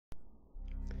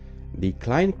The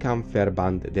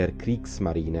Kleinkampfverband der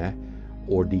Kriegsmarine,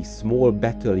 or the small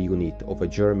battle unit of a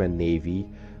German navy,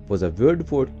 was a World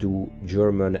War II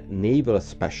German naval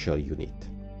special unit.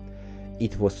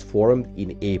 It was formed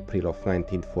in April of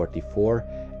 1944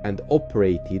 and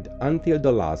operated until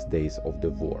the last days of the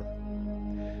war.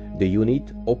 The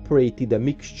unit operated a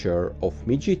mixture of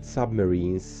midget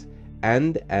submarines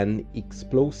and an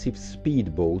explosive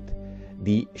speedboat,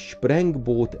 the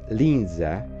Sprengboot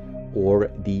Linse,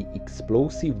 or the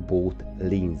explosive boat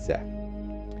Linse.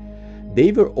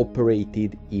 They were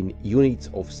operated in units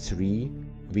of 3,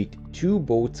 with 2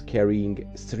 boats carrying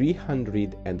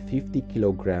 350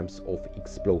 kilograms of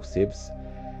explosives,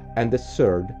 and the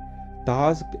third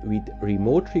tasked with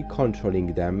remotely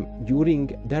controlling them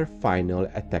during their final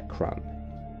attack run.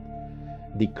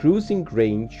 The cruising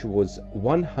range was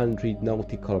 100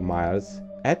 nautical miles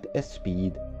at a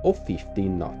speed of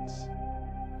 15 knots.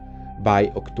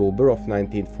 By October of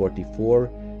 1944,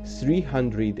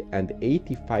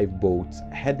 385 boats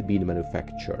had been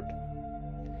manufactured.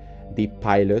 The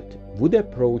pilot would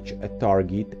approach a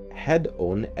target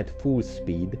head-on at full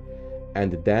speed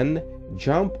and then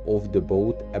jump off the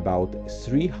boat about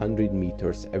 300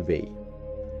 meters away.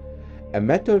 A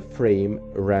metal frame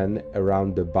ran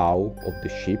around the bow of the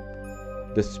ship,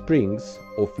 the springs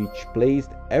of which placed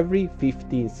every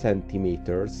 15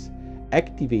 centimeters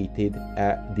activated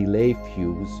a delay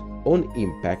fuse on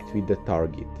impact with the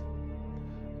target.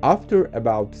 After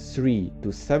about 3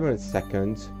 to 7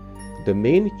 seconds, the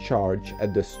main charge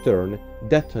at the stern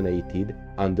detonated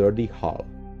under the hull.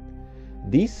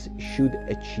 This should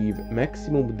achieve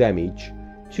maximum damage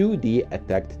to the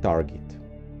attacked target.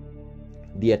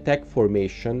 The attack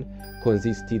formation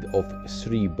consisted of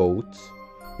 3 boats,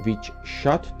 which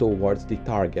shot towards the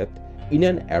target in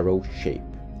an arrow shape,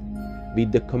 with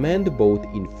the command boat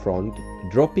in front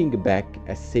dropping back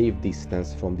a safe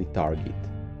distance from the target.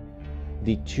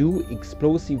 The 2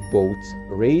 explosive boats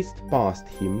raced past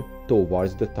him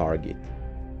towards the target.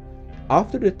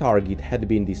 After the target had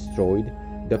been destroyed,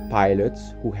 the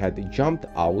pilots who had jumped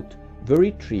out were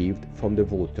retrieved from the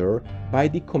water by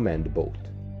the command boat.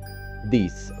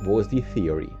 This was the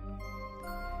theory.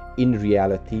 In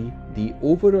reality, the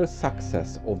overall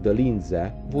success of the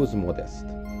Linse was modest.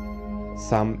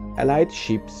 Some Allied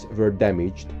ships were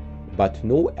damaged, but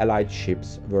no Allied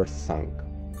ships were sunk.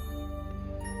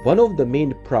 One of the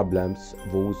main problems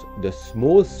was the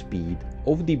small speed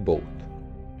of the boat.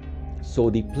 So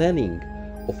the planning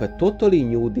of a totally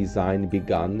new design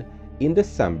began in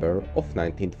December of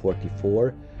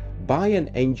 1944 by an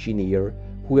engineer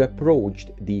who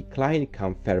approached the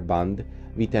Kleinkampfverband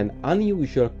with an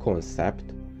unusual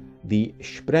concept, the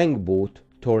Sprengboot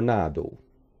tornado.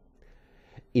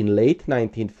 In late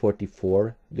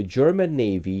 1944, the German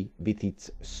Navy, with its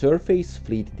surface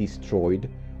fleet destroyed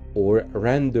or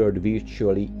rendered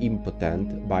virtually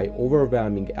impotent by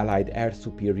overwhelming Allied air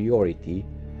superiority,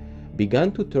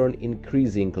 began to turn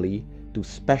increasingly to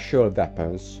special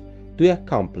weapons to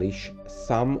accomplish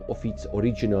some of its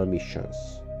original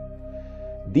missions.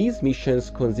 These missions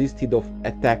consisted of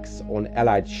attacks on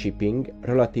Allied shipping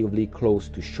relatively close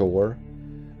to shore,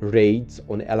 raids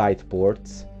on Allied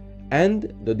ports,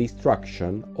 and the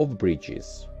destruction of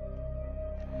bridges.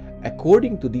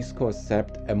 According to this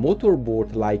concept, a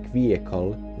motorboat-like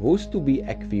vehicle was to be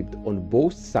equipped on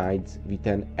both sides with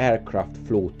an aircraft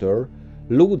floater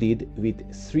loaded with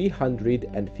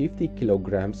 350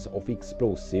 kilograms of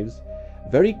explosives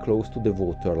very close to the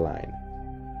waterline.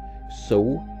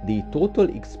 So, the total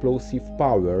explosive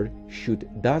power should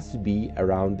thus be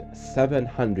around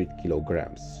 700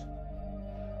 kilograms.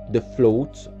 The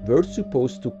floats were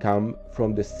supposed to come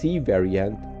from the sea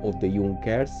variant of the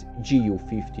Junkers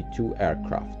Ju-52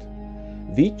 aircraft,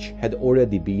 which had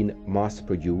already been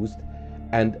mass-produced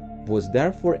and was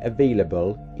therefore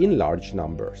available in large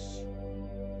numbers.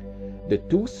 The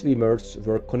 2 swimmers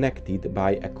were connected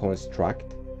by a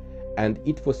construct, and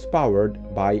it was powered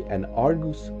by an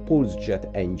Argus pulse-jet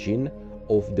engine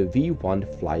of the V-1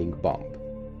 flying bomb.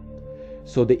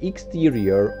 So the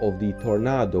exterior of the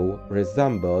Tornado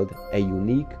resembled a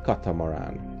unique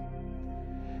catamaran.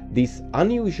 This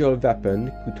unusual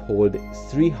weapon could hold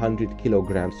 300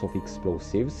 kilograms of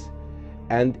explosives,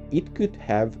 and it could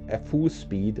have a full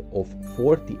speed of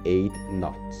 48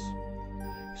 knots.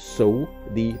 So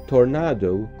the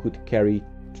Tornado could carry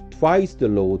twice the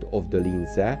load of the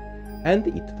Linse, and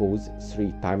it was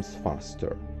 3 times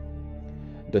faster.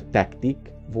 The tactic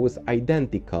was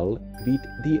identical with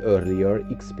the earlier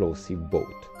explosive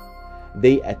boat.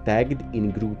 They attacked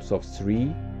in groups of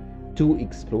 3, 2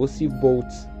 explosive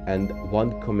boats and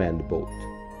 1 command boat.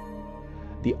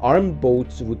 The armed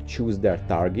boats would choose their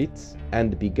targets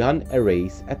and began a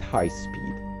race at high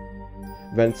speed.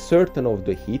 When certain of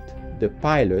the hit, the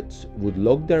pilots would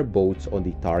lock their boats on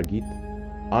the target,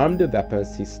 arm the weapon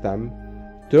system,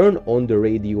 turn on the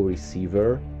radio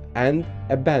receiver, and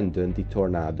abandon the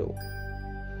Tornado.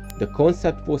 The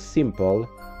concept was simple,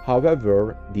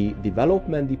 however, the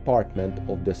development department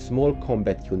of the small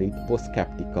combat unit was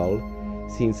skeptical,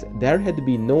 since there had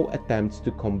been no attempts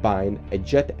to combine a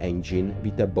jet engine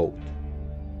with a boat.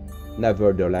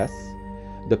 Nevertheless,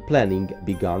 the planning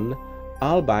began,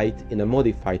 albeit in a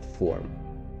modified form.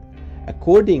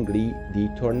 Accordingly, the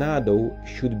Tornado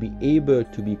should be able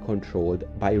to be controlled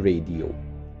by radio.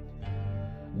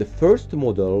 The first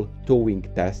model towing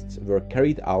tests were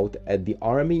carried out at the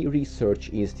Army Research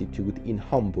Institute in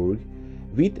Hamburg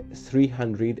with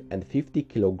 350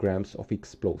 kilograms of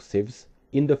explosives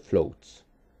in the floats.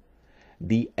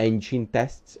 The engine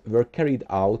tests were carried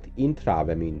out in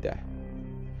Travemünde.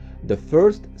 The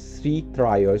first 3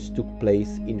 trials took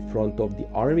place in front of the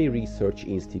Army Research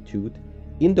Institute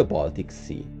in the Baltic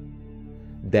Sea.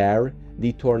 There,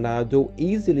 the Tornado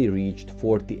easily reached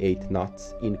 48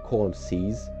 knots in calm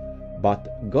seas,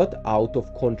 but got out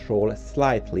of control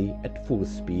slightly at full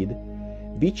speed,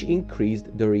 which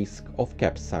increased the risk of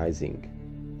capsizing.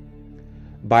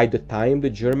 By the time the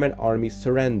German army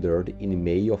surrendered in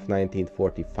May of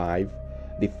 1945,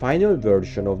 the final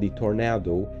version of the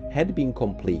Tornado had been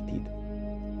completed.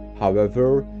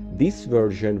 However, this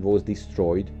version was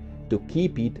destroyed to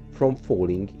keep it from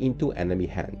falling into enemy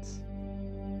hands.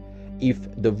 If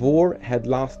the war had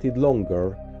lasted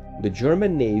longer, the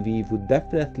German Navy would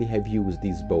definitely have used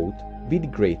this boat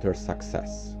with greater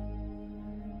success.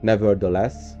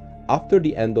 Nevertheless, after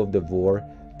the end of the war,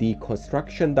 the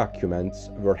construction documents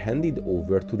were handed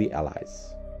over to the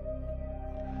Allies.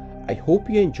 I hope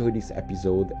you enjoyed this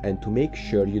episode, and to make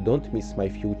sure you don't miss my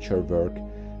future work,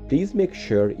 please make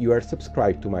sure you are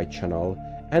subscribed to my channel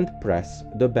and press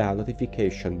the bell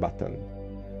notification button.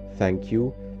 Thank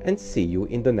you, and see you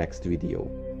in the next video.